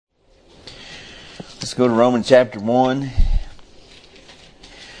Let's go to Romans chapter 1. I'm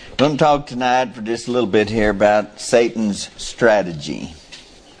going to talk tonight for just a little bit here about Satan's strategy.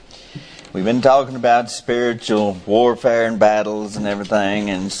 We've been talking about spiritual warfare and battles and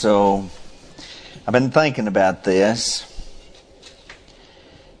everything, and so I've been thinking about this.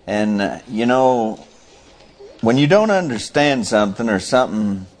 And, when you don't understand something or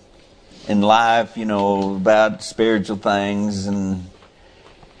something in life, about spiritual things,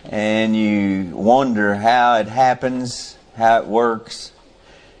 and you wonder how it happens, how it works.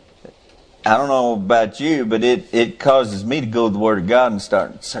 I don't know about you, but it causes me to go to the Word of God and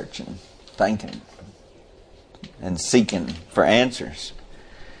start searching, thinking, and seeking for answers.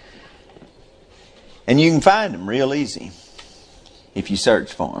 And you can find them real easy if you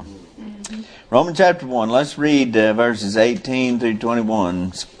search for them. Mm-hmm. Romans chapter 1, let's read verses 18 through 21.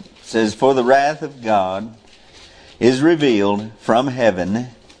 It says, "For the wrath of God is revealed from heaven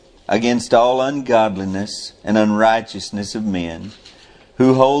against all ungodliness and unrighteousness of men,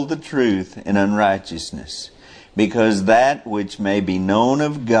 who hold the truth in unrighteousness, because that which may be known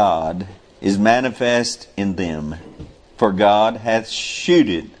of God is manifest in them, for God hath shewed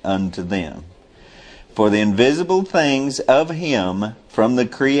it unto them. For the invisible things of Him from the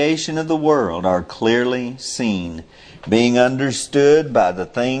creation of the world are clearly seen, being understood by the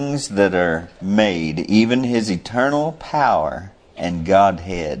things that are made, even His eternal power and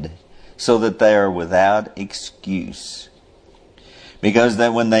Godhead, so that they are without excuse. Because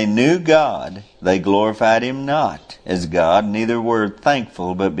that when they knew God, they glorified Him not as God, neither were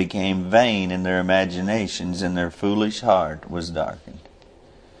thankful, but became vain in their imaginations, and their foolish heart was darkened."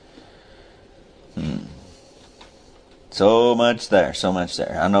 So much there.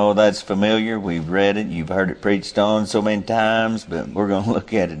 I know that's familiar. We've read it. You've heard it preached on so many times, but we're going to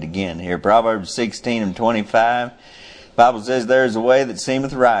look at it again here. Proverbs 16 and 25. The Bible says, "There is a way that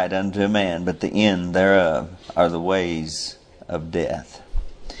seemeth right unto a man, but the end thereof are the ways of death."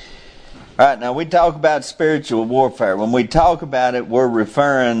 All right, now we talk about spiritual warfare. When we talk about it, we're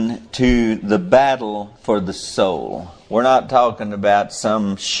referring to the battle for the soul. We're not talking about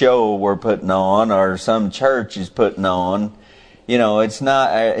some show we're putting on or some church is putting on. It's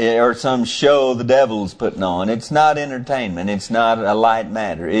not, or some show the devil's putting on. It's not entertainment. It's not a light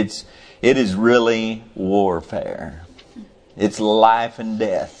matter. It is really warfare. It's life and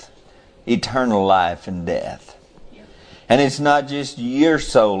death, eternal life and death. And it's not just your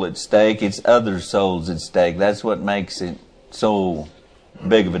soul at stake, it's other souls at stake. That's what makes it so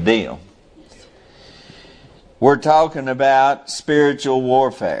big of a deal. We're talking about spiritual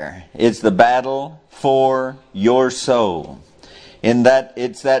warfare. It's the battle for your soul. In that,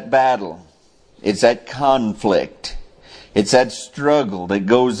 it's that battle. It's that conflict. It's that struggle that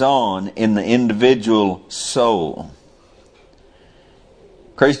goes on in the individual soul.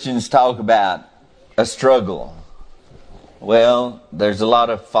 Christians talk about a struggle. Well, there's a lot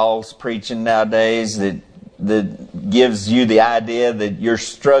of false preaching nowadays that gives you the idea that you're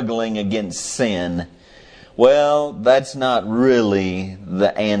struggling against sin. Well, that's not really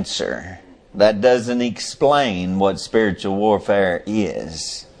the answer. That doesn't explain what spiritual warfare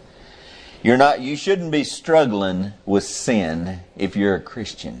is. You shouldn't be struggling with sin if you're a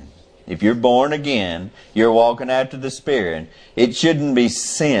Christian. If you're born again, you're walking after the Spirit, it shouldn't be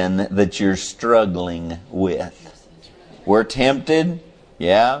sin that you're struggling with. We're tempted.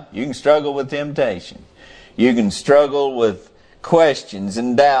 Yeah, you can struggle with temptation. You can struggle with questions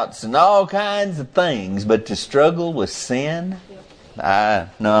and doubts and all kinds of things, but to struggle with sin?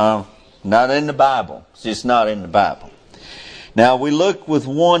 No, not in the Bible. It's just not in the Bible. Now, we look with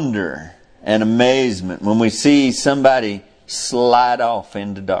wonder and amazement when we see somebody slide off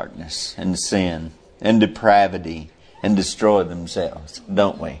into darkness and sin and depravity and destroy themselves,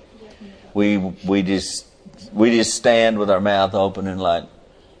 don't we? We just stand with our mouth open and like,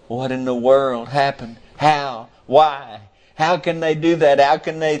 what in the world happened? How? Why? How can they do that? How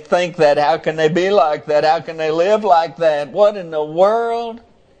can they think that? How can they be like that? How can they live like that? What in the world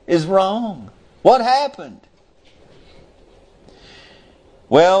is wrong? What happened?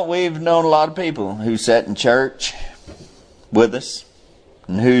 Well, we've known a lot of people who sat in church with us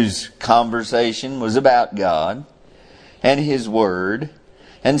and whose conversation was about God and His Word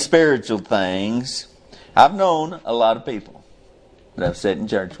and spiritual things. I've known a lot of people that I've sat in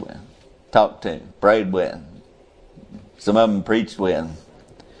church with, talked to, prayed with, some of them preached with,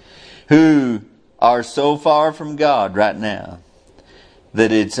 who are so far from God right now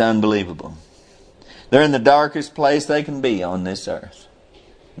that it's unbelievable. They're in the darkest place they can be on this earth.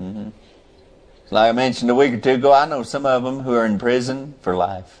 Like I mentioned a week or two ago, I know some of them who are in prison for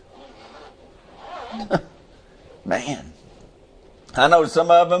life. Man. I know some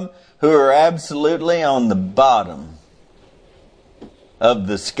of them who are absolutely on the bottom of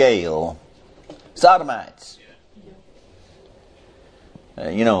the scale. Sodomites.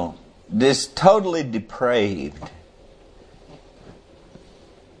 Just totally depraved.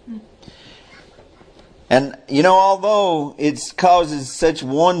 And, although it causes such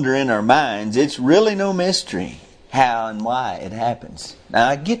wonder in our minds, it's really no mystery how and why it happens. Now,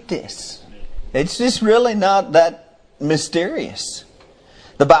 I get this. It's just really not that mysterious.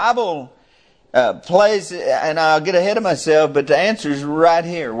 The Bible plays, and I'll get ahead of myself, but the answer is right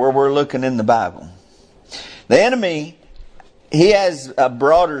here where we're looking in the Bible. The enemy, he has a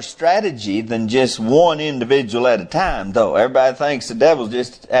broader strategy than just one individual at a time, though. Everybody thinks the devil's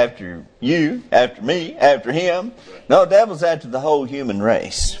just after you, after me, after him. No, the devil's after the whole human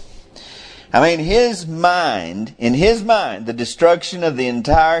race. I mean, in his mind, the destruction of the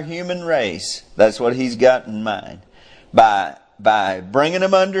entire human race, that's what he's got in mind. By bringing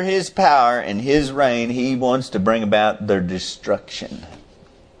them under his power and his reign, he wants to bring about their destruction.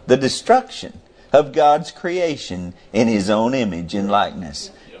 The destruction of God's creation in his own image and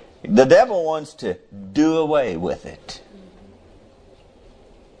likeness. The devil wants to do away with it.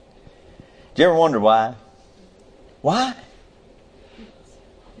 Do you ever wonder why? Why?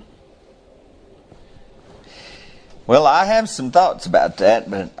 Well, I have some thoughts about that,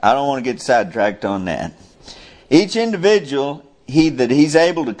 but I don't want to get sidetracked on that. Each individual that he's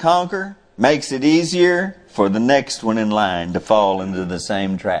able to conquer makes it easier for the next one in line to fall into the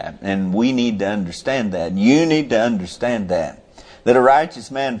same trap. And we need to understand that. You need to understand that. That a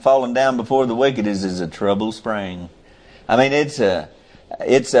righteous man falling down before the wicked is a trouble spring. I mean, it's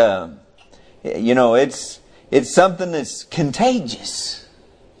something that's contagious.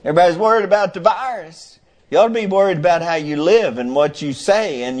 Everybody's worried about the virus. You ought to be worried about how you live and what you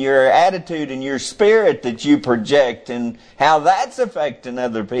say and your attitude and your spirit that you project and how that's affecting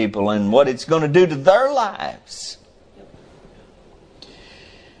other people and what it's going to do to their lives.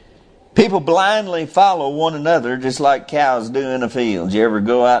 People blindly follow one another just like cows do in a field. You ever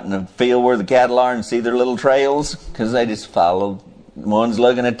go out in a field where the cattle are and see their little trails? Because they just follow. One's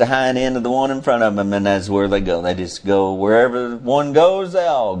looking at the hind end of the one in front of them, and that's where they go. They just go wherever one goes, they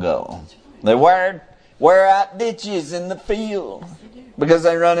all go. They wear out ditches in the field because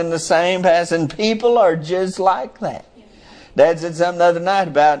they run in the same path, and people are just like that. Dad said something the other night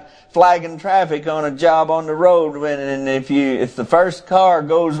about flagging traffic on a job on the road, and if the first car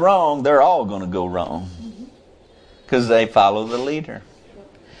goes wrong, they're all going to go wrong because they follow the leader.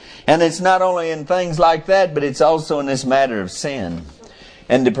 And it's not only in things like that, but it's also in this matter of sin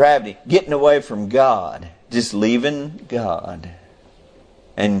and depravity, getting away from God, just leaving God.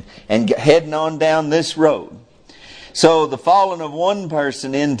 And heading on down this road. So the falling of one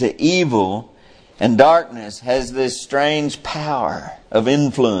person into evil and darkness has this strange power of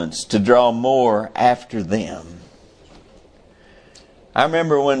influence to draw more after them. I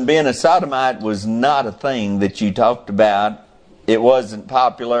remember when being a sodomite was not a thing that you talked about. It wasn't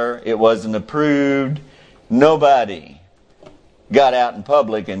popular. It wasn't approved. Nobody got out in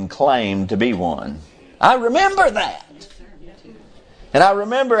public and claimed to be one. I remember that. And I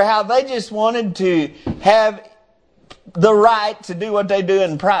remember how they just wanted to have the right to do what they do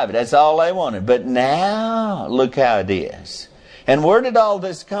in private. That's all they wanted. But now, look how it is. And where did all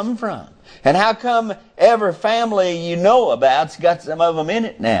this come from? And how come every family you know about's got some of them in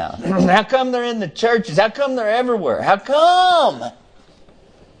it now? How come they're in the churches? How come they're everywhere? How come?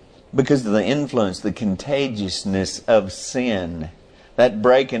 Because of the influence, the contagiousness of sin. That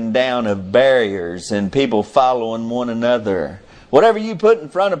breaking down of barriers and people following one another. Whatever you put in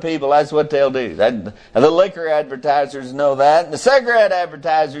front of people, that's what they'll do. The liquor advertisers know that. And the cigarette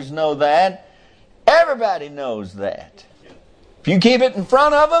advertisers know that. Everybody knows that. If you keep it in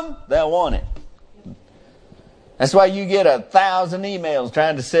front of them, they'll want it. That's why you get 1,000 emails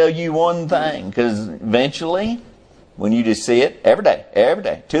trying to sell you one thing. Because eventually, when you just see it every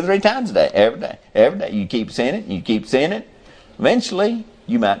day, 2 or 3 times a day, every day, you keep seeing it, eventually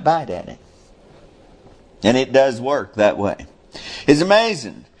you might bite at it. And it does work that way. It's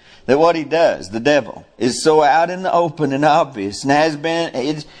amazing that what he does, the devil, is so out in the open and obvious, and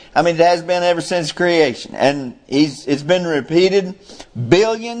it has been ever since creation. And it's been repeated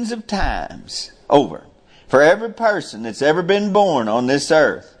billions of times over. For every person that's ever been born on this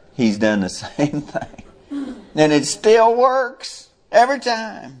earth, he's done the same thing. And it still works every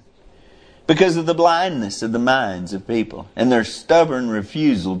time. Because of the blindness of the minds of people and their stubborn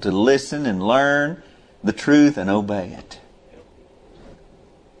refusal to listen and learn the truth and obey it.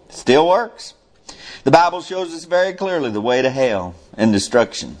 Still works. The Bible shows us very clearly the way to hell and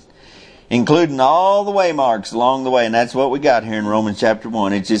destruction. including all the waymarks along the way. And that's what we got here in Romans chapter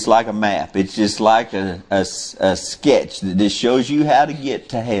 1. It's just like a map. It's just like a sketch that just shows you how to get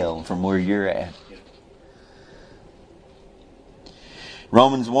to hell from where you're at.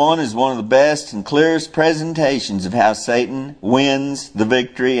 Romans 1 is one of the best and clearest presentations of how Satan wins the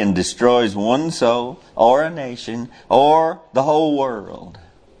victory and destroys one soul or a nation or the whole world.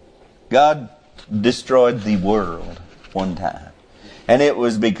 God destroyed the world one time. And it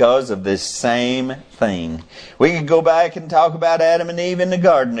was because of this same thing. We could go back and talk about Adam and Eve in the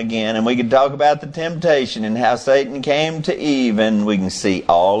garden again. And we could talk about the temptation and how Satan came to Eve. And we can see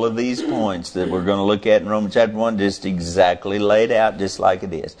all of these points that we're going to look at in Romans chapter 1 just exactly laid out just like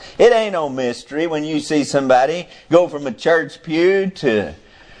it is. It ain't no mystery when you see somebody go from a church pew to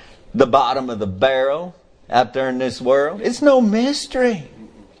the bottom of the barrel out there in this world. It's no mystery.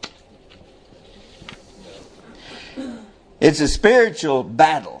 It's a spiritual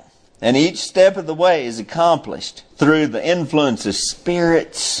battle, and each step of the way is accomplished through the influence of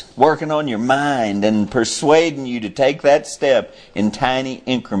spirits working on your mind and persuading you to take that step in tiny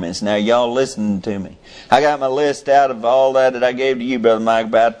increments. Now, y'all listen to me. I got my list out of all that I gave to you, Brother Mike,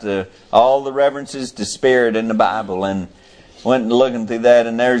 about all the references to spirit in the Bible, and went and looking through that,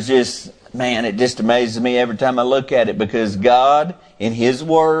 and there's just, man, it just amazes me every time I look at it, because God, in His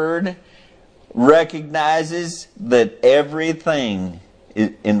Word, recognizes that everything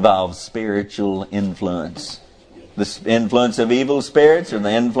involves spiritual influence. The influence of evil spirits or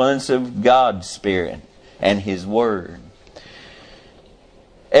the influence of God's Spirit and His Word.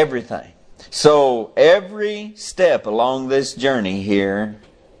 Everything. So every step along this journey here,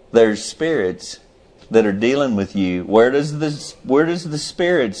 there's spirits that are dealing with you. Where do they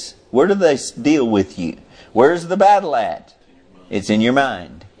deal with you? Where's the battle at? It's in your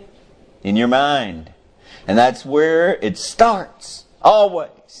mind. In your mind. And that's where it starts.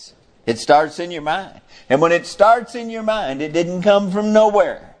 Always. It starts in your mind. And when it starts in your mind, it didn't come from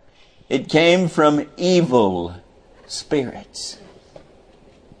nowhere. It came from evil spirits.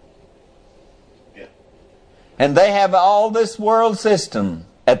 Yeah. And they have all this world system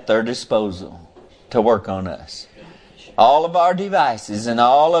at their disposal to work on us. All of our devices and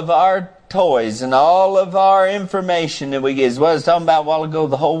all of our toys and all of our information that we get. As what I was talking about a while ago,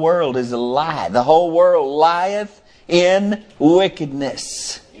 the whole world is a lie. The whole world lieth in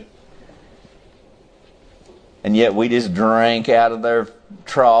wickedness. And yet we just drink out of their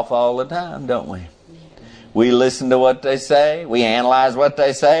trough all the time, don't we? We listen to what they say. We analyze what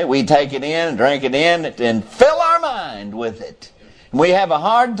they say. We take it in, drink it in, and fill our mind with it. And we have a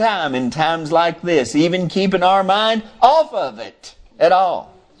hard time in times like this, even keeping our mind off of it at all.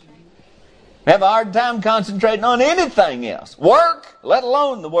 We have a hard time concentrating on anything else. Work, let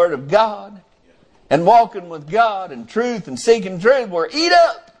alone the Word of God. And walking with God and truth and seeking truth. We're eat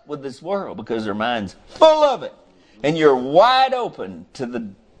up with this world because our mind's full of it. And you're wide open to the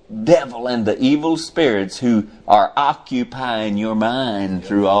devil and the evil spirits who are occupying your mind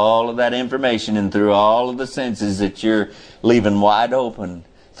through all of that information and through all of the senses that you're leaving wide open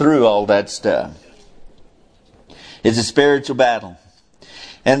through all that stuff. It's a spiritual battle.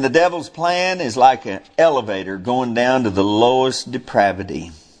 And the devil's plan is like an elevator going down to the lowest depravity.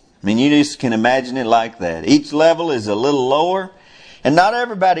 I mean, you just can imagine it like that. Each level is a little lower, and not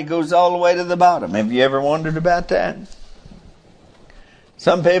everybody goes all the way to the bottom. Have you ever wondered about that?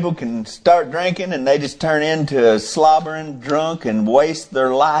 Some people can start drinking and they just turn into a slobbering drunk and waste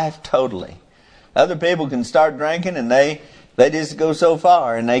their life totally. Other people can start drinking and they just go so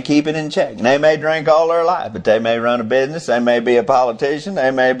far and they keep it in check. And they may drink all their life, but they may run a business, they may be a politician,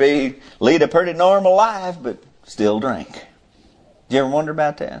 they may lead a pretty normal life, but still drink. Did you ever wonder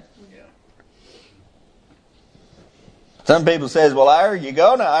about that? Yeah. Some people says, well, there you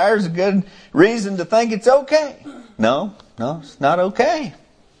go. Now, there's a good reason to think it's okay. No, it's not okay.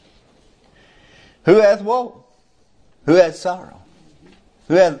 Who hath woe? Who hath sorrow?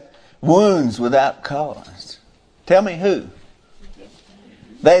 Who hath wounds without cause? Tell me who?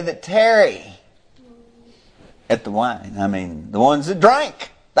 They that tarry at the wine. I mean, the ones that drank.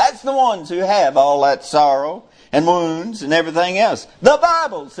 That's the ones who have all that sorrow and wounds and everything else. The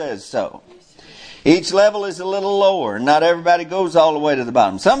Bible says so. Each level is a little lower. Not everybody goes all the way to the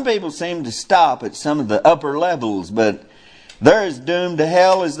bottom. Some people seem to stop at some of the upper levels, but they're as doomed to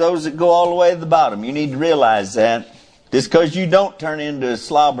hell as those that go all the way to the bottom. You need to realize that. Just because you don't turn into a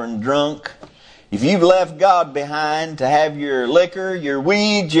slobbering drunk, if you've left God behind to have your liquor, your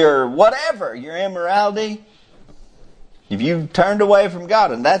weed, your whatever, your immorality, if you've turned away from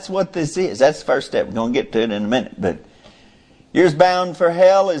God, and that's what this is. That's the first step. We're going to get to it in a minute. But you're as bound for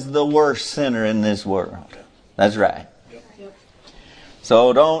hell as the worst sinner in this world. That's right.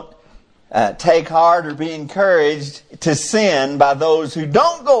 So don't take heart or be encouraged to sin by those who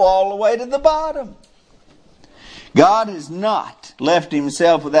don't go all the way to the bottom. God has not left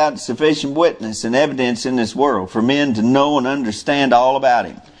Himself without sufficient witness and evidence in this world for men to know and understand all about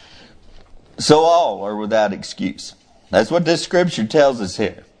Him. So all are without excuse. That's what this scripture tells us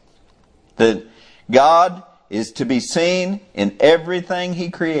here. That God is to be seen in everything He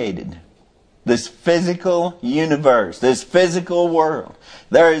created. This physical universe, this physical world.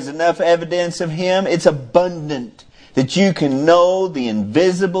 There is enough evidence of Him. It's abundant that you can know the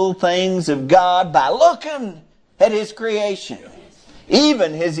invisible things of God by looking at His creation.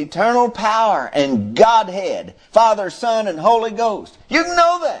 Even His eternal power and Godhead, Father, Son, and Holy Ghost. You can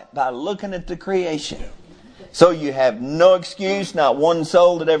know that by looking at the creation. So you have no excuse. Not one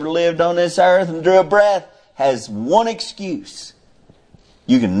soul that ever lived on this earth and drew a breath has one excuse.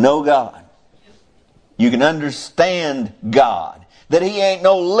 You can know God. You can understand God. That He ain't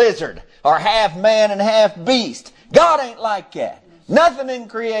no lizard or half man and half beast. God ain't like that. Nothing in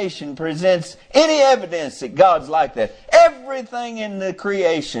creation presents any evidence that God's like that. Everything in the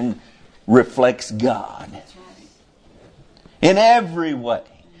creation reflects God. In every way.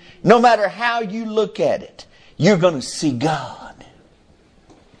 No matter how you look at it, you're going to see God.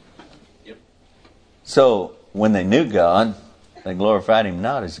 Yep. So, when they knew God, they glorified Him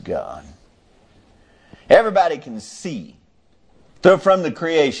not as God. Everybody can see from the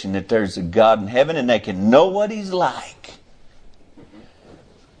creation that there's a God in heaven and they can know what He's like.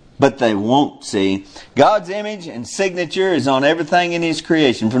 But they won't see. God's image and signature is on everything in His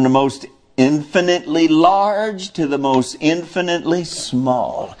creation, from the most infinitely large to the most infinitely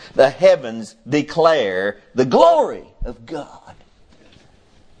small. The heavens declare the glory of God.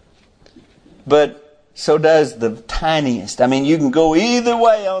 But so does the tiniest. I mean, you can go either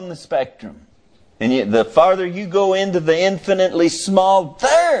way on the spectrum. And yet the farther you go into the infinitely small,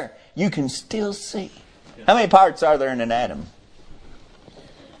 there you can still see. How many parts are there in an atom?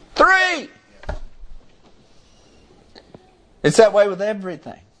 3! It's that way with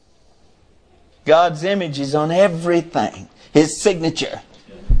everything. God's image is on everything. His signature.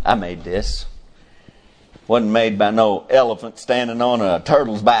 I made this. Wasn't made by no elephant standing on a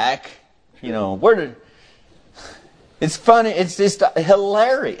turtle's back. You know, it's funny, it's just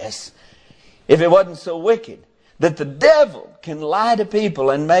hilarious. If it wasn't so wicked, that the devil can lie to people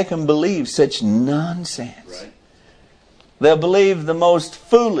and make them believe such nonsense. Right. They'll believe the most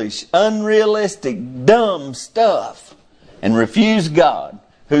foolish, unrealistic, dumb stuff and refuse God,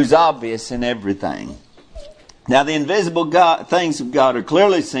 who's obvious in everything. Now the invisible things of God are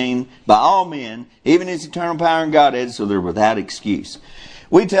clearly seen by all men, even His eternal power and Godhead, so they're without excuse.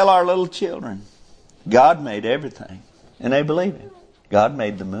 We tell our little children, God made everything, and they believe it. God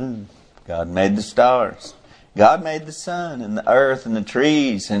made the moon. God made the stars. God made the sun and the earth and the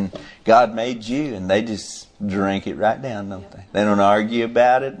trees, and God made you, and they just drink it right down, don't they? They don't argue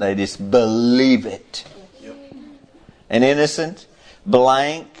about it. They just believe it. Yep. An innocent,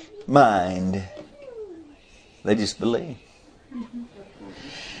 blank mind. They just believe.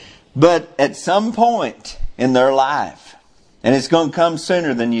 But at some point in their life, and it's going to come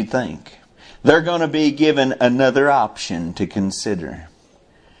sooner than you think, they're going to be given another option to consider.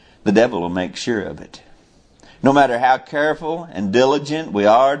 The devil will make sure of it. No matter how careful and diligent we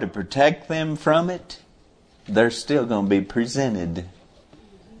are to protect them from it, they're still going to be presented,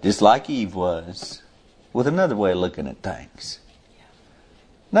 just like Eve was, with another way of looking at things.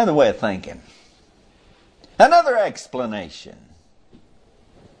 Another way of thinking. Another explanation.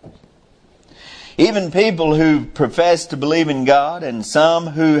 Even people who profess to believe in God and some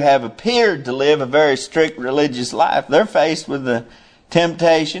who have appeared to live a very strict religious life, they're faced with the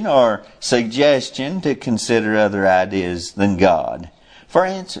temptation or suggestion to consider other ideas than God for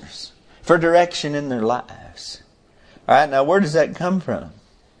answers, for direction in their lives. All right, now where does that come from?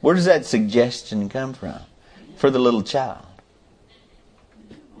 Where does that suggestion come from for the little child?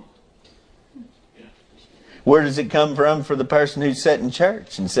 Where does it come from for the person who's sat in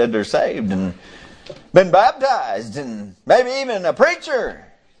church and said they're saved and been baptized and maybe even a preacher?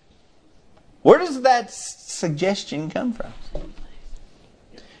 Where does that suggestion come from?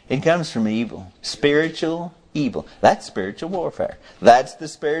 It comes from evil. Spiritual evil. That's spiritual warfare. That's the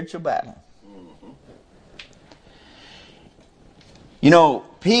spiritual battle. You know,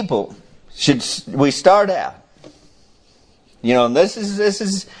 people we start out. You know, this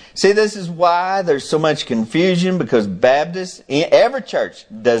is why there's so much confusion, because Baptists, every church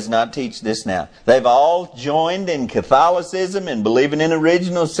does not teach this now. They've all joined in Catholicism and believing in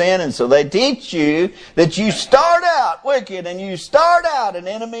original sin, and so they teach you that you start out wicked and you start out an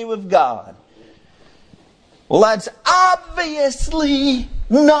enemy with God. Well, that's obviously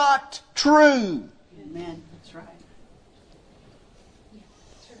not true. Amen. That's right.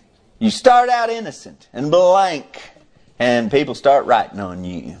 You start out innocent and blank, and people start writing on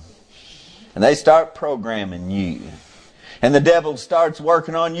you. And they start programming you. And the devil starts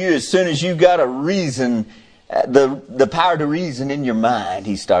working on you as soon as you got a reason, the power to reason in your mind,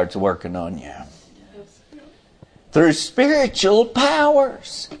 he starts working on you. Through spiritual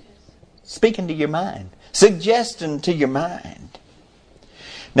powers. Speaking to your mind. Suggesting to your mind.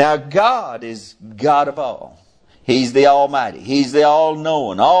 Now God is God of all. He's the Almighty. He's the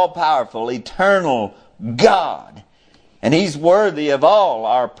all-knowing, all-powerful, eternal God. And He's worthy of all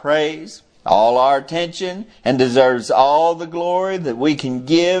our praise, all our attention, and deserves all the glory that we can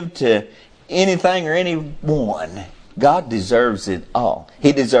give to anything or anyone. God deserves it all.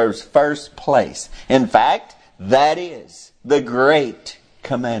 He deserves first place. In fact, that is the great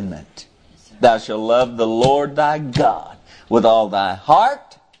commandment. Thou shalt love the Lord thy God with all thy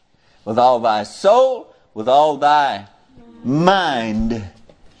heart, with all thy soul, with all thy mind,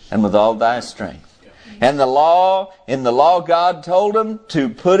 and with all thy strength. And in the law God told them to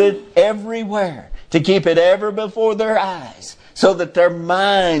put it everywhere, to keep it ever before their eyes, so that their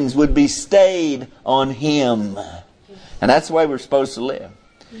minds would be stayed on Him. And that's the way we're supposed to live.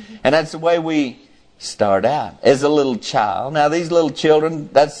 And that's the way we start out as a little child. Now these little children,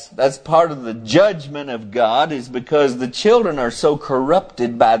 that's part of the judgment of God, is because the children are so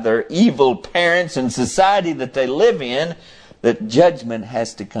corrupted by their evil parents and society that they live in, that judgment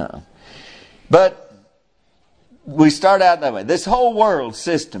has to come. But we start out that way. This whole world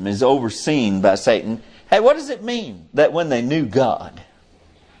system is overseen by Satan. Hey, what does it mean that when they knew God,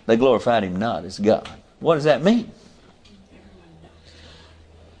 they glorified Him not as God? What does that mean?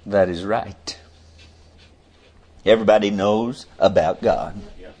 That is right. Everybody knows about God.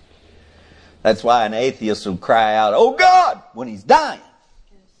 That's why an atheist will cry out, "Oh God," when he's dying.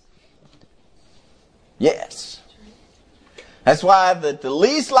 Yes. That's why the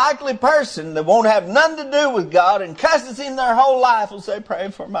least likely person that won't have nothing to do with God and cusses Him their whole life will say,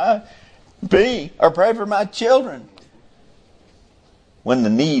 "Pray for me," or "Pray for my children." When the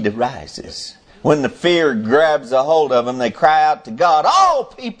need arises, when the fear grabs a hold of them, they cry out to God. All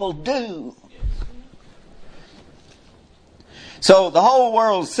people do. So the whole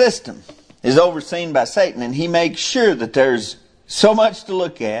world system is overseen by Satan, and he makes sure that there's so much to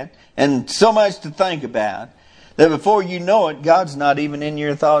look at and so much to think about that before you know it, God's not even in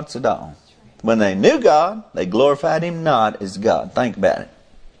your thoughts at all. When they knew God, they glorified Him not as God. Think about it.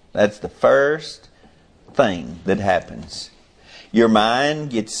 That's the first thing that happens. Your mind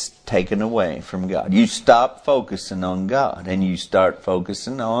gets taken away from God. You stop focusing on God and you start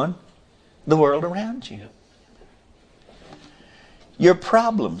focusing on the world around you. Your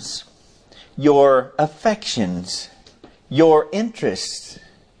problems, your affections, your interests,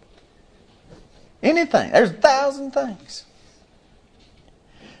 anything. There's 1,000 things.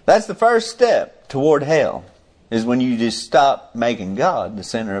 That's the first step toward hell, is when you just stop making God the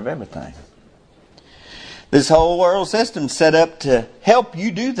center of everything. This whole world system's set up to help you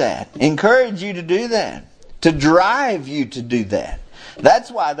do that, encourage you to do that, to drive you to do that.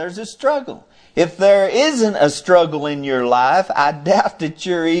 That's why there's a struggle. If there isn't a struggle in your life, I doubt that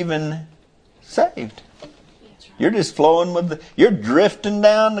you're even saved. You're just flowing you're drifting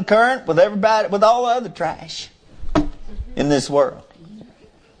down the current with everybody, with all the other trash in this world.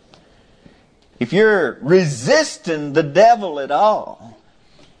 If you're resisting the devil at all,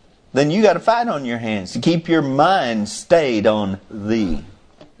 then you got a fight on your hands to keep your mind stayed on Thee.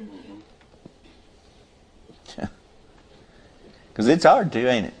 Because it's hard to,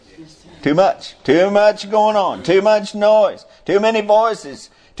 ain't it? Too much going on, too much noise, too many voices,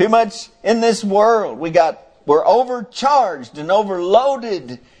 too much in this world. We're overcharged and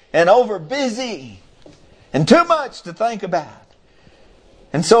overloaded and over busy and too much to think about.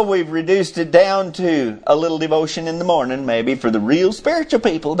 And so we've reduced it down to a little devotion in the morning, maybe for the real spiritual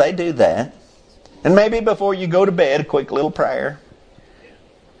people. They do that. And maybe before you go to bed, a quick little prayer.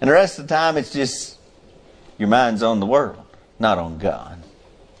 And the rest of the time, it's just your mind's on the world, not on God.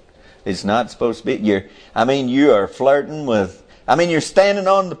 It's not supposed to be. You are flirting with, you're standing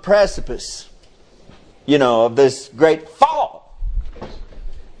on the precipice, of this great fall.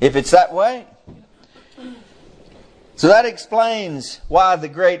 If it's that way. So that explains why the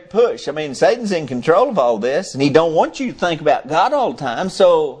great push. Satan's in control of all this, and he don't want you to think about God all the time.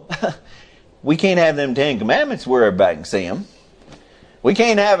 So we can't have them 10 Commandments where everybody can see them. We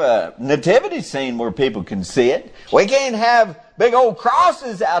can't have a nativity scene where people can see it. We can't have big old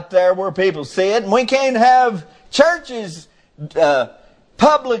crosses out there where people see it. And we can't have churches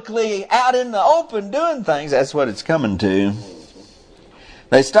publicly out in the open doing things. That's what it's coming to.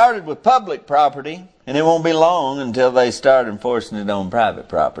 They started with public property, and it won't be long until they start enforcing it on private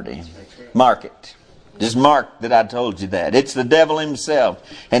property. Mark it. Just mark that I told you that. It's the devil himself.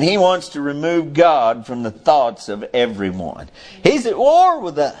 And he wants to remove God from the thoughts of everyone. He's at war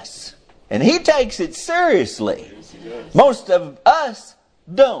with us. And he takes it seriously. Most of us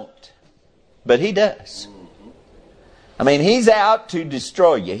don't. But he does. I mean, he's out to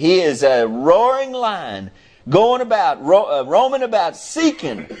destroy you. He is a roaring lion going about, roaming about,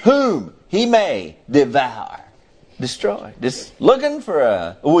 seeking whom he may devour, destroy. Just looking for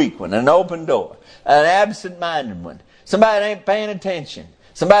a weak one, an open door, an absent-minded one, somebody that ain't paying attention,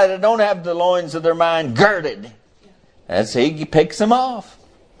 somebody that don't have the loins of their mind girded. He picks them off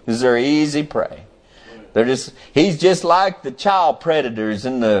because they're easy prey. He's just like the child predators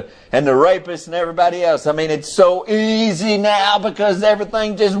and the rapists and everybody else. I mean, it's so easy now because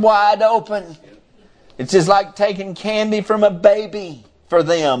everything's just wide open. It's just like taking candy from a baby for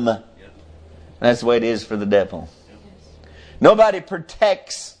them. That's the way it is for the devil. Nobody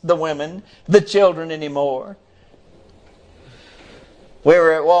protects the women, the children anymore. We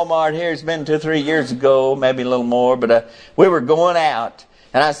were at Walmart here, it's been 2 or 3 years ago, maybe a little more, but we were going out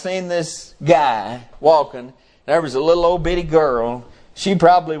and I seen this guy walking. There was a little old bitty girl. She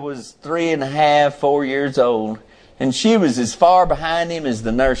probably was 3.5, 4 years old. And she was as far behind him as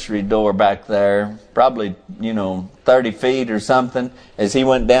the nursery door back there. Probably, 30 feet or something as he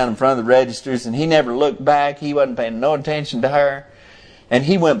went down in front of the registers. And he never looked back. He wasn't paying no attention to her. And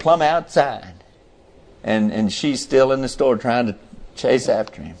he went plumb outside. And she's still in the store trying to chase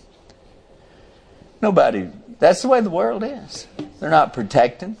after him. Nobody. That's the way the world is. They're not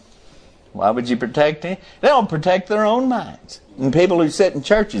protecting. Why would you protect him? They don't protect their own minds. And people who sit in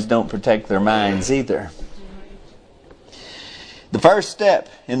churches don't protect their minds either. The first step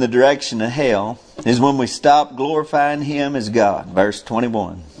in the direction of hell is when we stop glorifying Him as God. Verse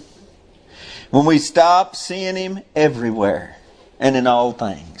 21. When we stop seeing Him everywhere and in all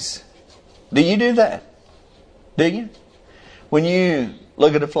things. Do you do that? Do you? When you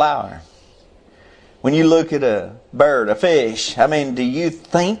look at a flower, when you look at a bird, a fish, do you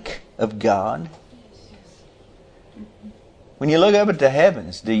think of God? When you look up at the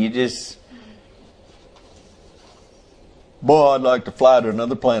heavens, do you just... Boy, I'd like to fly to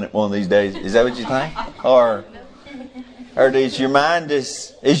another planet one of these days. Is that what you think? Or is your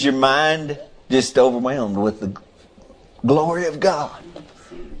mind just overwhelmed with the glory of God?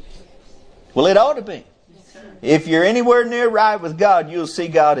 Well, it ought to be. If you're anywhere near right with God, you'll see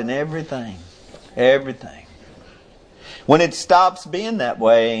God in everything. Everything. When it stops being that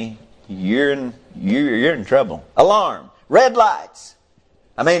way, you're in trouble. Alarm. Red lights.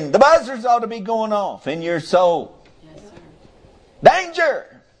 The buzzers ought to be going off in your soul.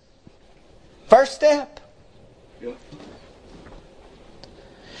 Danger! First step.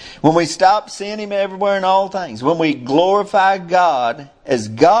 When we stop seeing Him everywhere in all things, when we glorify God as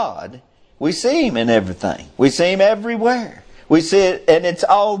God, we see Him in everything. We see Him everywhere. We see it, and it's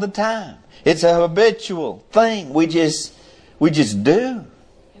all the time. It's a habitual thing. We just do.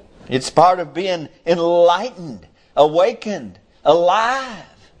 It's part of being enlightened, awakened, alive,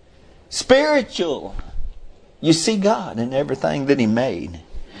 spiritual. You see God in everything that He made.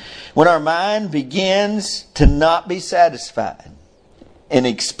 When our mind begins to not be satisfied in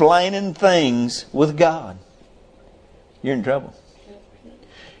explaining things with God, you're in trouble.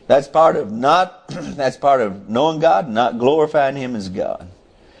 That's part of knowing God, not glorifying Him as God.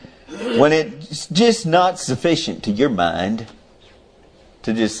 When it's just not sufficient to your mind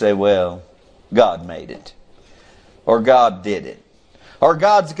to just say, well, God made it. Or God did it. Or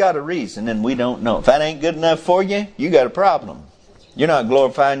God's got a reason and we don't know. If that ain't good enough for you, you got a problem. You're not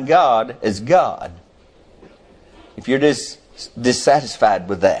glorifying God as God. If you're just dissatisfied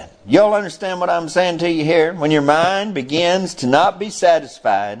with that. Y'all understand what I'm saying to you here? When your mind begins to not be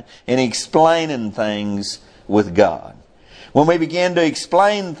satisfied in explaining things with God. When we begin to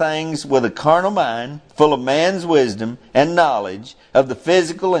explain things with a carnal mind, full of man's wisdom and knowledge of the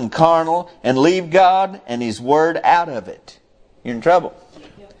physical and carnal, and leave God and His Word out of it, you're in trouble.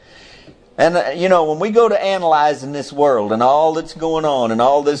 And when we go to analyzing this world and all that's going on and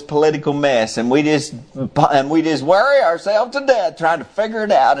all this political mess, and we just worry ourselves to death trying to figure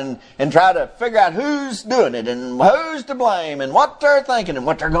it out and try to figure out who's doing it and who's to blame and what they're thinking and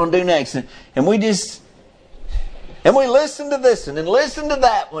what they're going to do next, and we listen to this one and listen to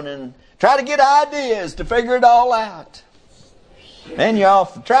that one and try to get ideas to figure it all out. Then you're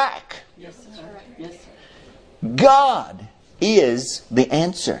off the track. Yes, sir. Yes, sir. God is the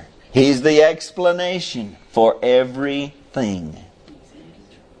answer. He's the explanation for everything.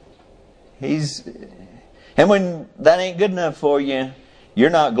 And when that ain't good enough for you, you're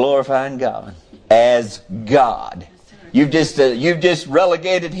not glorifying God as God. You've just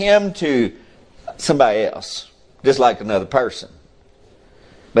relegated Him to somebody else, just like another person.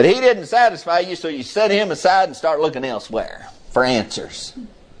 But He didn't satisfy you, so you set Him aside and start looking elsewhere for answers.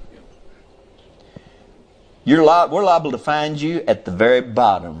 We're liable to find you at the very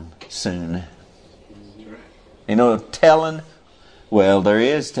bottom soon. You know, telling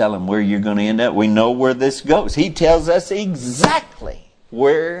where you're going to end up. We know where this goes. He tells us exactly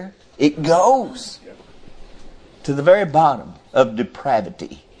where it goes. To the very bottom of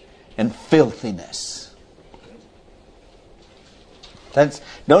depravity and filthiness.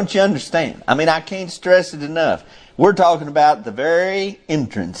 Don't you understand? I mean, I can't stress it enough. We're talking about the very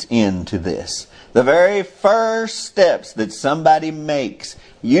entrance into this. The very first steps that somebody makes.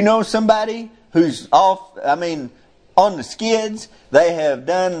 You know somebody who's on the skids, they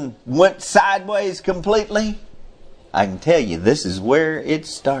have went sideways completely. I can tell you, this is where it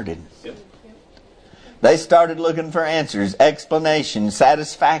started. Yep. They started looking for answers, explanation,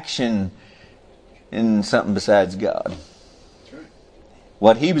 satisfaction in something besides God. That's right.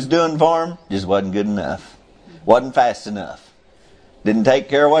 What He was doing for them just wasn't good enough. Wasn't fast enough. Didn't take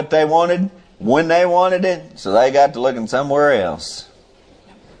care of what they wanted when they wanted it, so they got to looking somewhere else.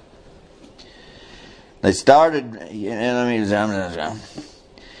 They started,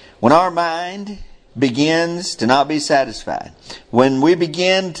 when our mind begins to not be satisfied, when we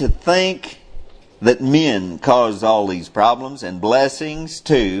begin to think that men cause all these problems and blessings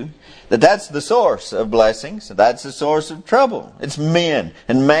too, that's the source of blessings, that's the source of trouble. It's men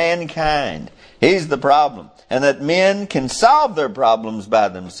and mankind. He's the problem. And that men can solve their problems by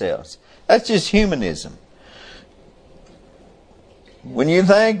themselves. That's just humanism. When you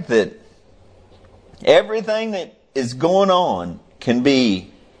think that everything that is going on can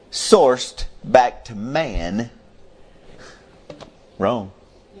be sourced back to man, wrong.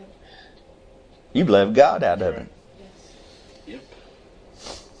 You've left God out of it. Yep.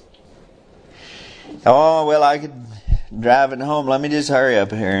 Oh, well, I could drive it home. Let me just hurry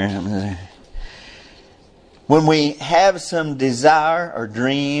up here. When we have some desire or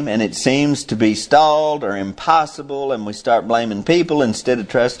dream and it seems to be stalled or impossible and we start blaming people instead of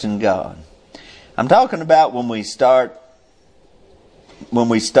trusting God. I'm talking about when we start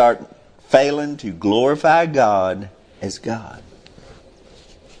failing to glorify God as God.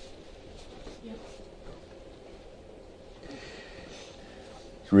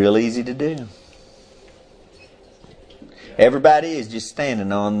 Real easy to do. Everybody is just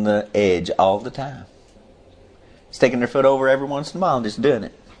standing on the edge all the time. Sticking their foot over every once in a while and just doing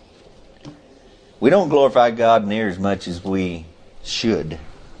it. We don't glorify God near as much as we should.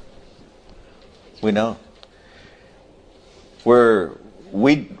 We don't.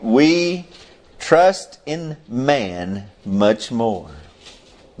 We trust in man much more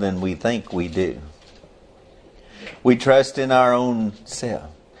than we think we do. We trust in our own self.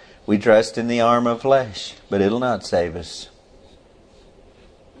 We trust in the arm of flesh, but it'll not save us.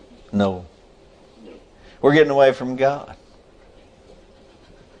 No. We're getting away from God.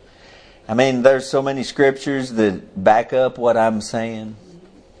 I mean, there's so many scriptures that back up what I'm saying.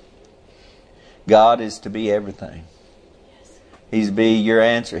 God is to be everything. He's to be your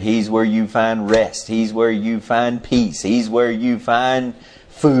answer. He's where you find rest. He's where you find peace. He's where you find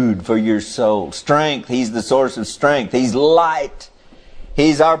food for your soul. Strength. He's the source of strength. He's light.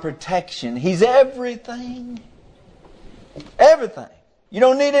 He's our protection. He's everything. Everything. You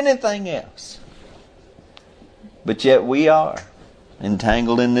don't need anything else. But yet we are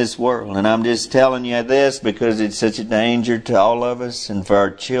entangled in this world. And I'm just telling you this because it's such a danger to all of us and for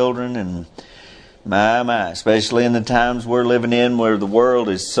our children. And my, especially in the times we're living in where the world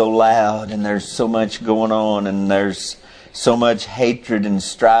is so loud and there's so much going on and there's so much hatred and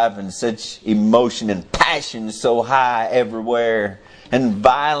strife and such emotion and passion so high everywhere. And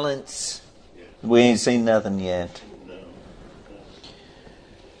violence. We ain't seen nothing yet.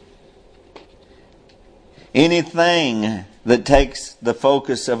 Anything that takes the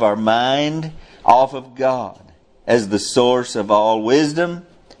focus of our mind off of God as the source of all wisdom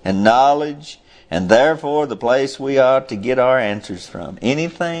and knowledge, and therefore the place we ought to get our answers from.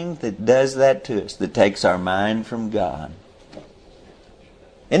 Anything that does that to us, that takes our mind from God.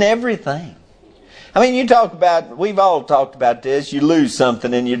 In everything. I mean, we've all talked about this. You lose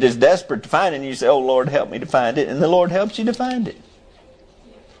something and you're just desperate to find it and you say, oh Lord, help me to find it. And the Lord helps you to find it.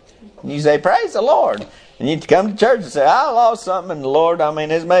 And you say, praise the Lord. And you come to church and say, I lost something and the Lord,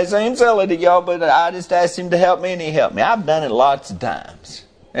 this may seem silly to y'all, but I just asked Him to help me and He helped me. I've done it lots of times.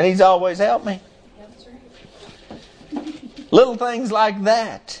 And He's always helped me. Little things like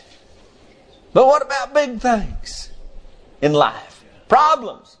that. But what about big things in life?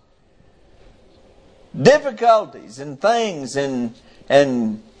 problems, difficulties and things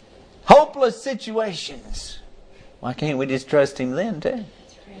and hopeless situations. Why can't we just trust Him then too?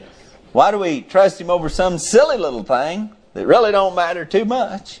 Why do we trust Him over some silly little thing that really don't matter too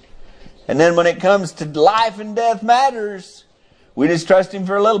much? And then when it comes to life and death matters, we just trust Him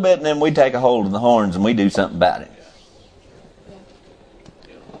for a little bit and then we take a hold of the horns and we do something about it.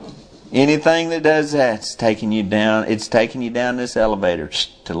 Anything that does that, it's taking you down this elevator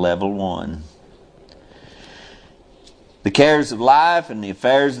to level 1. The cares of life and the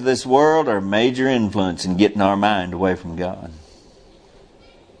affairs of this world are a major influence in getting our mind away from God.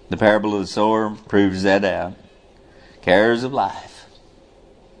 The parable of the sower proves that out. Cares of life.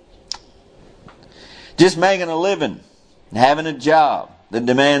 Just making a living, having a job that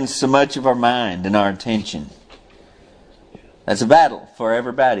demands so much of our mind and our attention. That's a battle for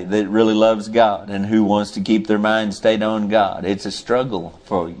everybody that really loves God and who wants to keep their mind stayed on God. It's a struggle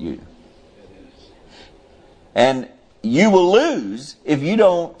for you. And you will lose if you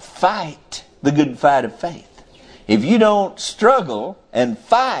don't fight the good fight of faith. If you don't struggle and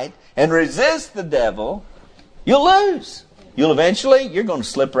fight and resist the devil, you'll lose. You're going to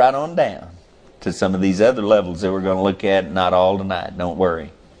slip right on down to some of these other levels that we're going to look at, not all tonight. Don't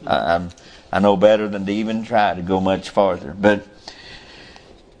worry. I know better than to even try to go much farther. But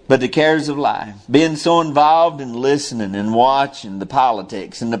the cares of life, being so involved in listening and watching the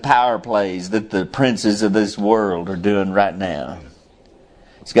politics and the power plays that the princes of this world are doing right now.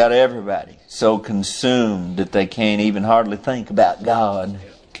 It's got everybody so consumed that they can't even hardly think about God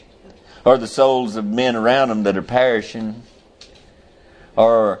or the souls of men around them that are perishing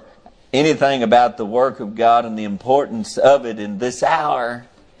or anything about the work of God and the importance of it in this hour.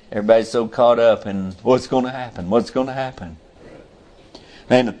 Everybody's so caught up in what's going to happen, what's going to happen.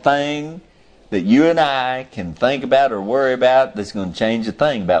 And the thing that you and I can think about or worry about that's going to change the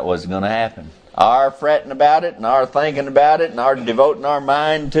thing about what's going to happen. Our fretting about it and our thinking about it and our devoting our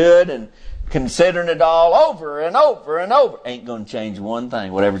mind to it and considering it all over and over and over ain't going to change one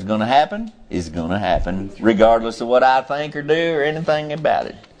thing. Whatever's going to happen is going to happen regardless of what I think or do or anything about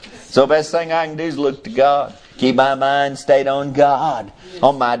it. So the best thing I can do is look to God. Keep my mind stayed on God,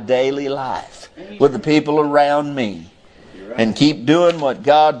 on my daily life, with the people around me. And keep doing what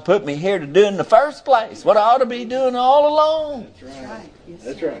God put me here to do in the first place. What I ought to be doing all along.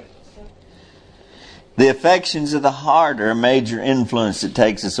 That's right. The affections of the heart are a major influence that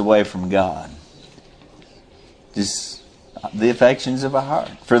takes us away from God. Just the affections of our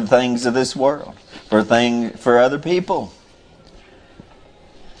heart for the things of this world, for other people.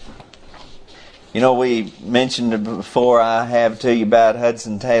 You know, we mentioned it before, I have to you, about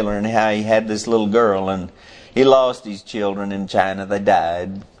Hudson Taylor and how he had this little girl and he lost his children in China. They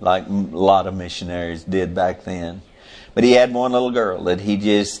died like a lot of missionaries did back then. But he had one little girl that he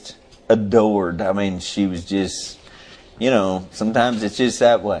just adored. I mean, she was just, sometimes it's just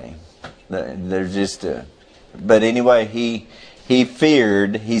that way. There's just but anyway, he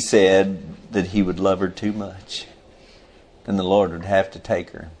feared, he said, that he would love her too much. And the Lord would have to take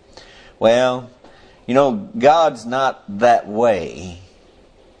her. Well, God's not that way.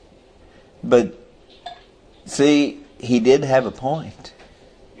 But see, He did have a point.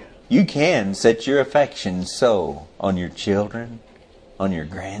 You can set your affection so on your children, on your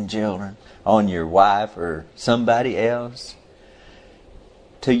grandchildren, on your wife or somebody else,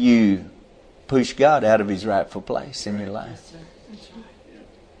 till you push God out of His rightful place in your life.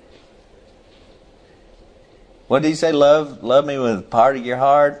 What did He say? Love me with part of your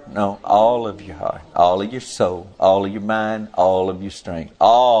heart? No, all of your heart, all of your soul, all of your mind, all of your strength,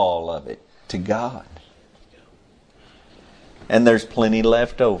 all of it to God. And there's plenty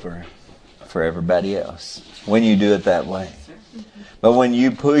left over for everybody else when you do it that way. But when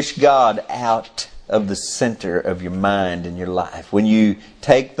you push God out of the center of your mind and your life, when you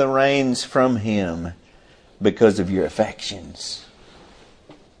take the reins from Him because of your affections,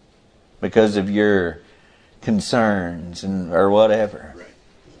 because of your concerns or whatever.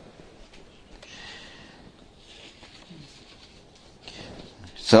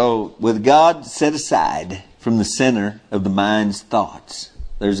 So, with God set aside from the center of the mind's thoughts,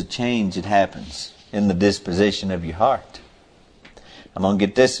 there's a change that happens in the disposition of your heart. I'm going to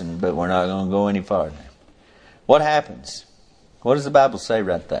get this one, but we're not going to go any farther. What happens? What does the Bible say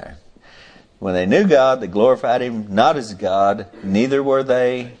right there? When they knew God, they glorified Him not as God, neither were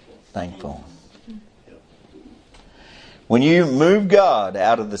they thankful. When you move God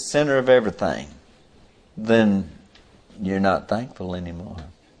out of the center of everything, then you're not thankful anymore.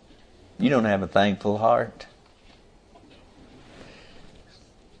 You don't have a thankful heart.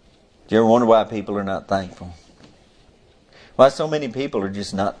 Do you ever wonder why people are not thankful? Why so many people are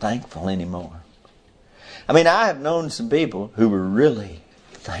just not thankful anymore. I mean, I have known some people who were really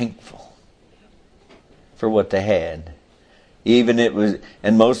thankful for what they had.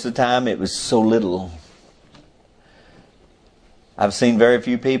 And most of the time it was so little. I've seen very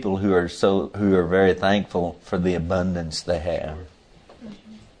few people who are very thankful for the abundance they have.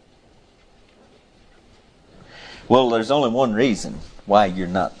 Well, there's only one reason why you're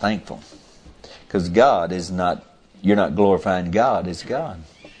not thankful. Because you're not glorifying God as God.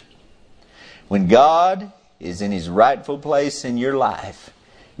 When God is in His rightful place in your life,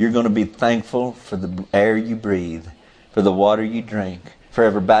 you're going to be thankful for the air you breathe, for the water you drink, for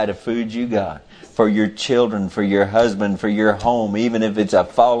every bite of food you got, for your children, for your husband, for your home, even if it's a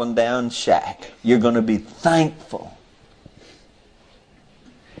fallen down shack. You're going to be thankful.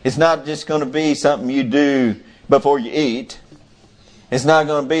 It's not just going to be something you do before you eat. It's not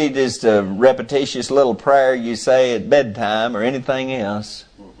going to be just a repetitious little prayer you say at bedtime or anything else.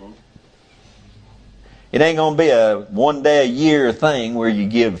 It ain't going to be a one day a year thing where you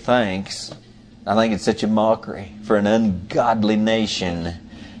give thanks. I think it's such a mockery for an ungodly nation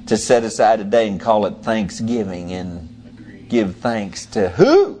to set aside a day and call it Thanksgiving and give thanks to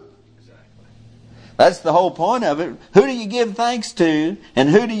who? That's the whole point of it. Who do you give thanks to, and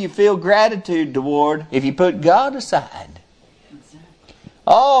who do you feel gratitude toward if you put God aside?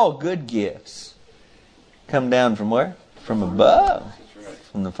 All good gifts come down from where? From above.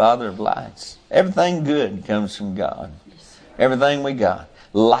 From the Father of lights. Everything good comes from God. Everything we got.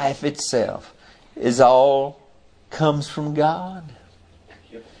 Life itself comes from God.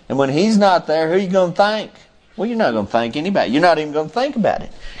 And when He's not there, who are you going to thank? Well, you're not going to thank anybody. You're not even going to think about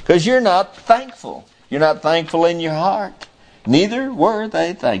it. Because you're not thankful. You're not thankful in your heart. Neither were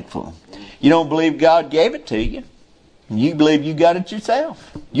they thankful. You don't believe God gave it to you. You believe you got it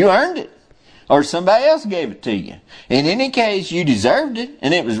yourself. You earned it. Or somebody else gave it to you. In any case, you deserved it.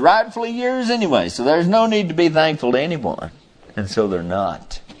 And it was rightfully yours anyway. So there's no need to be thankful to anyone. And so they're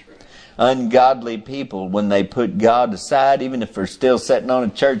not. Ungodly people, when they put God aside, even if they're still sitting on a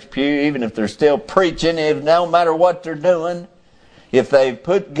church pew, even if they're still preaching, no matter what they're doing, if they've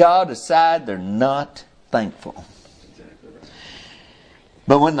put God aside, they're not thankful.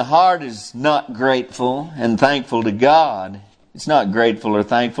 But when the heart is not grateful and thankful to God, it's not grateful or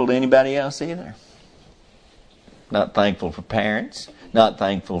thankful to anybody else either. Not thankful for parents. Not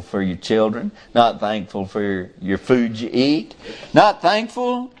thankful for your children. Not thankful for your food you eat. Not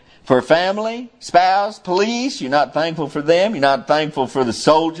thankful for family, spouse, police. You're not thankful for them. You're not thankful for the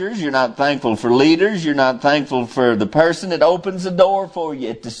soldiers. You're not thankful for leaders. You're not thankful for the person that opens the door for you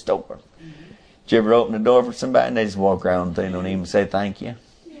at the store. Did you ever open the door for somebody and they just walk around and they don't even say thank you?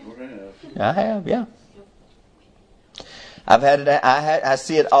 I have, yeah. I've had it. I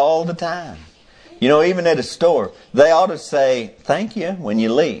see it all the time. You know, even at a store, they ought to say thank you when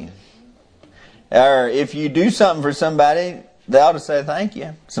you leave. Or if you do something for somebody, they ought to say thank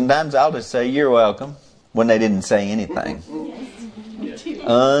you. Sometimes I'll just say you're welcome when they didn't say anything.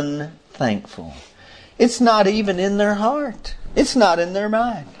 Unthankful. It's not even in their heart. It's not in their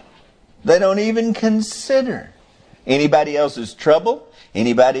mind. They don't even consider anybody else's trouble,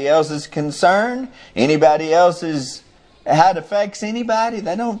 anybody else's concern, anybody else's how it affects anybody.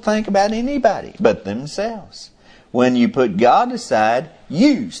 They don't think about anybody but themselves. When you put God aside,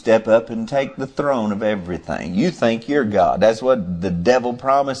 you step up and take the throne of everything. You think you're God. That's what the devil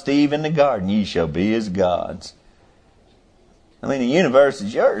promised Eve in the garden. You shall be as gods. I mean, the universe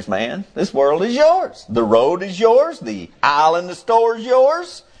is yours, man. This world is yours. The road is yours. The aisle in the store is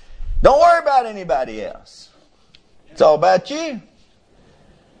yours. Don't worry about anybody else. It's all about you.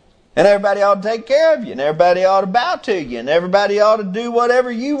 And everybody ought to take care of you. And everybody ought to bow to you. And everybody ought to do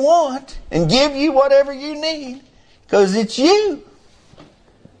whatever you want. And give you whatever you need. Because it's you.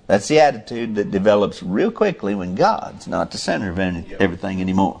 That's the attitude that develops real quickly when God's not the center of everything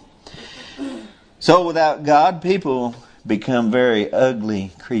anymore. So without God, people become very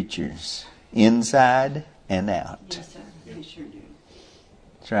ugly creatures. Inside and out. Yes, sir. They sure do.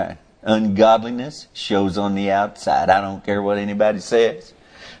 That's right. Ungodliness shows on the outside. I don't care what anybody says.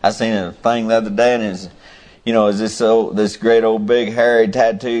 I seen a thing the other day, and is this great old big hairy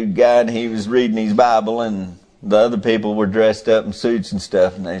tattooed guy, and he was reading his Bible, and the other people were dressed up in suits and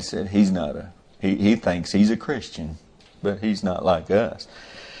stuff, and they said he thinks he's a Christian, but he's not like us.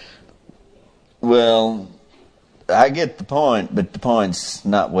 Well, I get the point, but the point's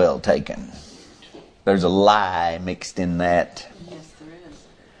not well taken. There's a lie mixed in that. Yes, there is.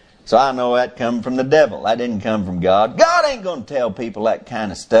 So I know that come from the devil. That didn't come from God. God ain't going to tell people that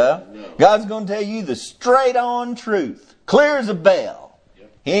kind of stuff. No. God's going to tell you the straight on truth. Clear as a bell.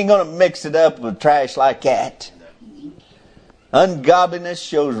 Yep. He ain't going to mix it up with trash like that. Ungodliness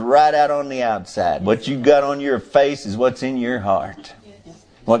shows right out on the outside. What you got on your face is what's in your heart.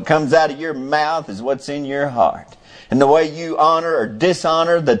 What comes out of your mouth is what's in your heart. And the way you honor or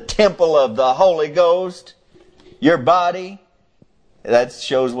dishonor the temple of the Holy Ghost, your body, that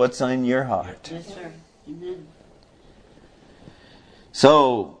shows what's in your heart. Yes, sir. Amen.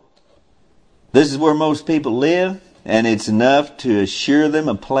 So, this is where most people live, and it's enough to assure them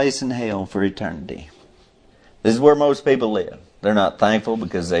a place in hell for eternity. This is where most people live. They're not thankful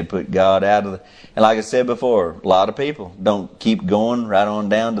because they put God out of the... And like I said before, a lot of people don't keep going right on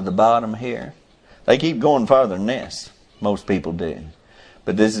down to the bottom here. They keep going farther than this. Most people do.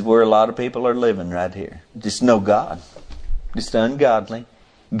 But this is where a lot of people are living right here. Just no God. Just ungodly.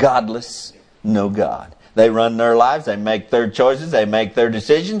 Godless. No God. They run their lives. They make their choices. They make their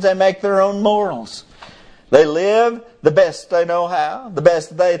decisions. They make their own morals. They live the best they know how, the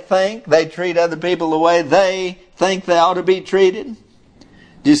best they think. They treat other people the way they think they ought to be treated.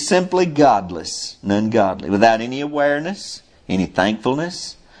 Just simply godless and ungodly, without any awareness, any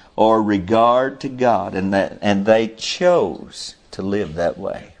thankfulness, or regard to God. And they chose to live that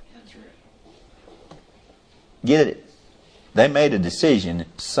way. Get it? They made a decision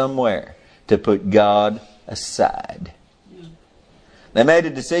somewhere to put God aside. They made a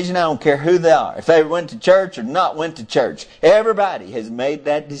decision. I don't care who they are. If they went to church or not went to church. Everybody has made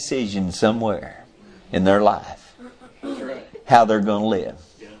that decision somewhere in their life. How they're going to live.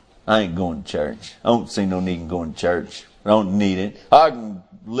 I ain't going to church. I don't see no need in going to church. I don't need it. I can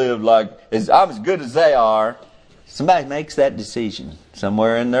live like I'm as good as they are. Somebody makes that decision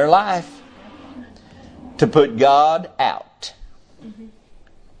somewhere in their life to put God out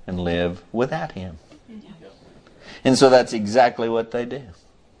and live without Him. And so that's exactly what they do.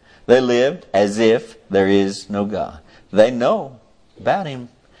 They live as if there is no God. They know about Him,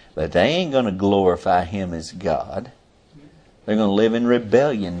 but they ain't going to glorify Him as God. They're going to live in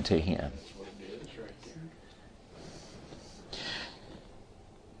rebellion to Him.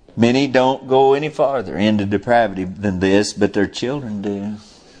 Many don't go any farther into depravity than this, but their children do.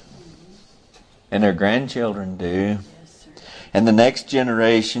 And their grandchildren do. And the next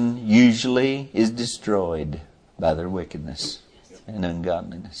generation usually is destroyed by their wickedness and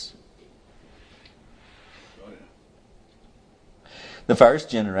ungodliness. The first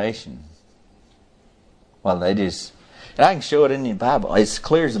generation, well, they just... And I can show it in the Bible. It's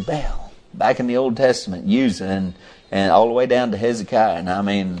clear as a bell. Back in the Old Testament, using and all the way down to Hezekiah. And I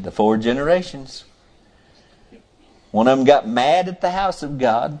mean, the 4 generations. One of them got mad at the house of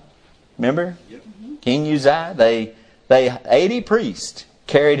God. Remember? Yep. King Uzziah. They 80 priests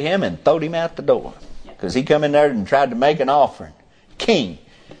carried him and throwed him out the door. Because he come in there and tried to make an offering. King.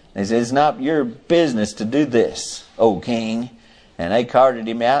 They said, it's not your business to do this, O king. And they carted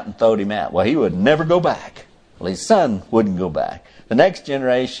him out and throwed him out. Well, he would never go back. Well, his son wouldn't go back. The next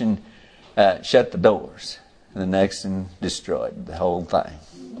generation shut the doors. And the next one destroyed the whole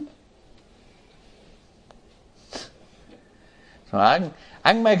thing. So I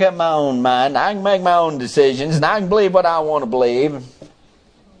can make up my own mind. I can make my own decisions. And I can believe what I want to believe.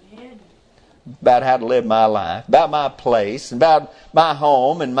 About how to live my life. About my place. About my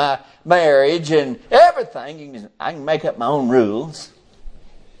home and my marriage and everything. I can make up my own rules.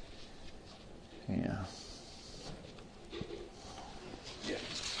 Yeah.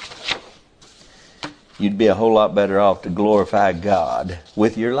 You'd be a whole lot better off to glorify God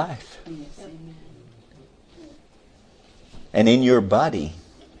with your life. And in your body,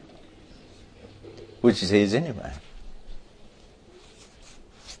 which is His anyway.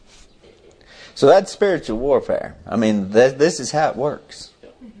 So that's spiritual warfare. I mean, this is how it works.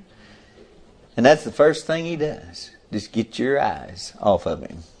 And that's the first thing He does. Just get your eyes off of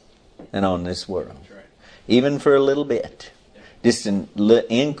Him and on this world. Even for a little bit. Just an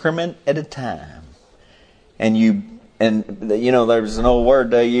increment at a time. And you know, there was an old word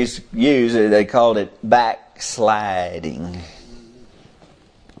they used to use. They called it backsliding.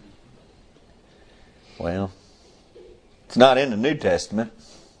 Well, it's not in the New Testament.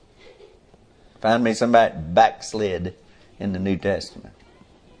 Find me somebody backslid in the New Testament.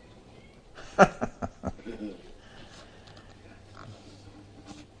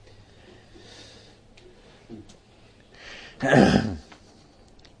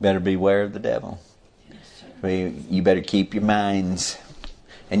 Better beware of the devil. You better keep your minds,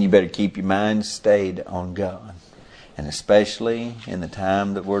 and you better keep your minds stayed on God. And especially in the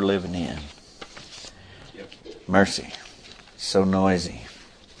time that we're living in. Mercy. So noisy.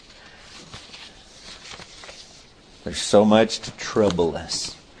 There's so much to trouble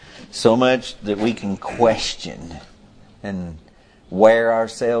us. So much that we can question and wear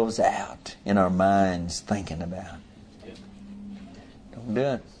ourselves out in our minds thinking about. Don't do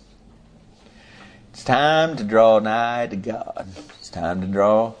it. It's time to draw nigh to God. It's time to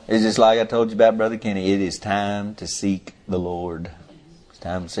draw. It's just like I told you about Brother Kenny. It is time to seek the Lord. It's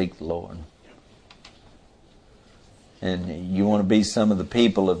time to seek the Lord. And you want to be some of the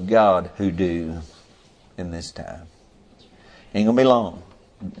people of God who do in this time. Ain't going to be long.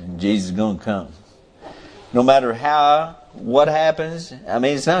 And Jesus is going to come. No matter what happens,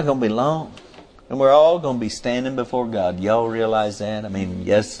 it's not going to be long. And we're all going to be standing before God. Y'all realize that?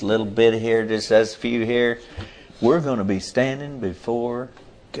 Yes, a little bit here, just us few here. We're going to be standing before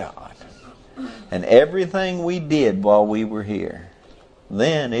God. And everything we did while we were here,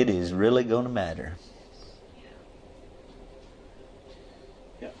 then it is really going to matter.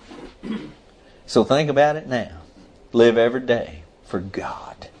 So think about it now. Live every day for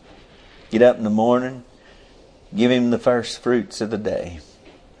God. Get up in the morning. Give Him the first fruits of the day.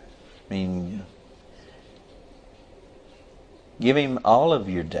 Give Him all of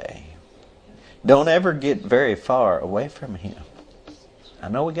your day. Don't ever get very far away from Him. I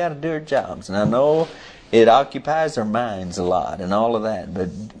know we got to do our jobs, and I know it occupies our minds a lot and all of that, but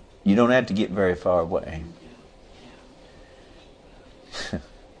you don't have to get very far away.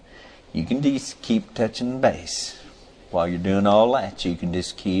 You can just keep touching the base. While you're doing all that, you can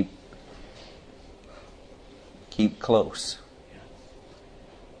just keep close.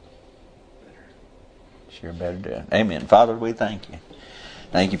 Sure better do it. Amen. Father, we thank You.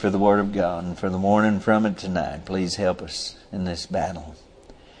 Thank You for the Word of God and for the morning from it tonight. Please help us in this battle.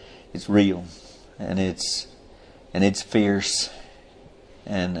 It's real and it's fierce.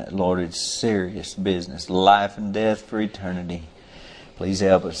 And Lord, it's serious business. Life and death for eternity. Please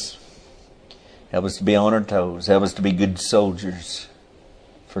help us. Help us to be on our toes. Help us to be good soldiers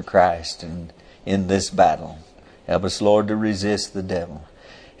for Christ and in this battle. Help us, Lord, to resist the devil.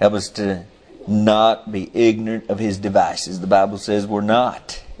 Help us to not be ignorant of his devices. The Bible says we're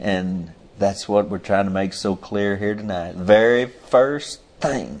not. And that's what we're trying to make so clear here tonight. The very first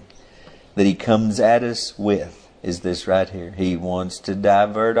thing that he comes at us with is this right here. He wants to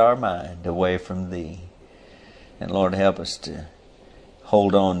divert our mind away from Thee. And Lord, help us to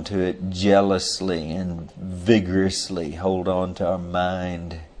hold on to it jealously and vigorously. Hold on to our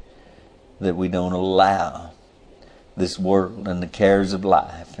mind, that we don't allow this world and the cares of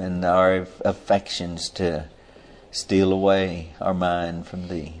life and our affections to steal away our mind from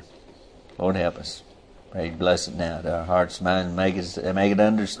Thee. Lord, help us. Pray You bless it now to our hearts and minds. Make it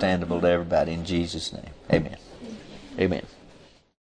understandable to everybody in Jesus' name. Amen. Amen.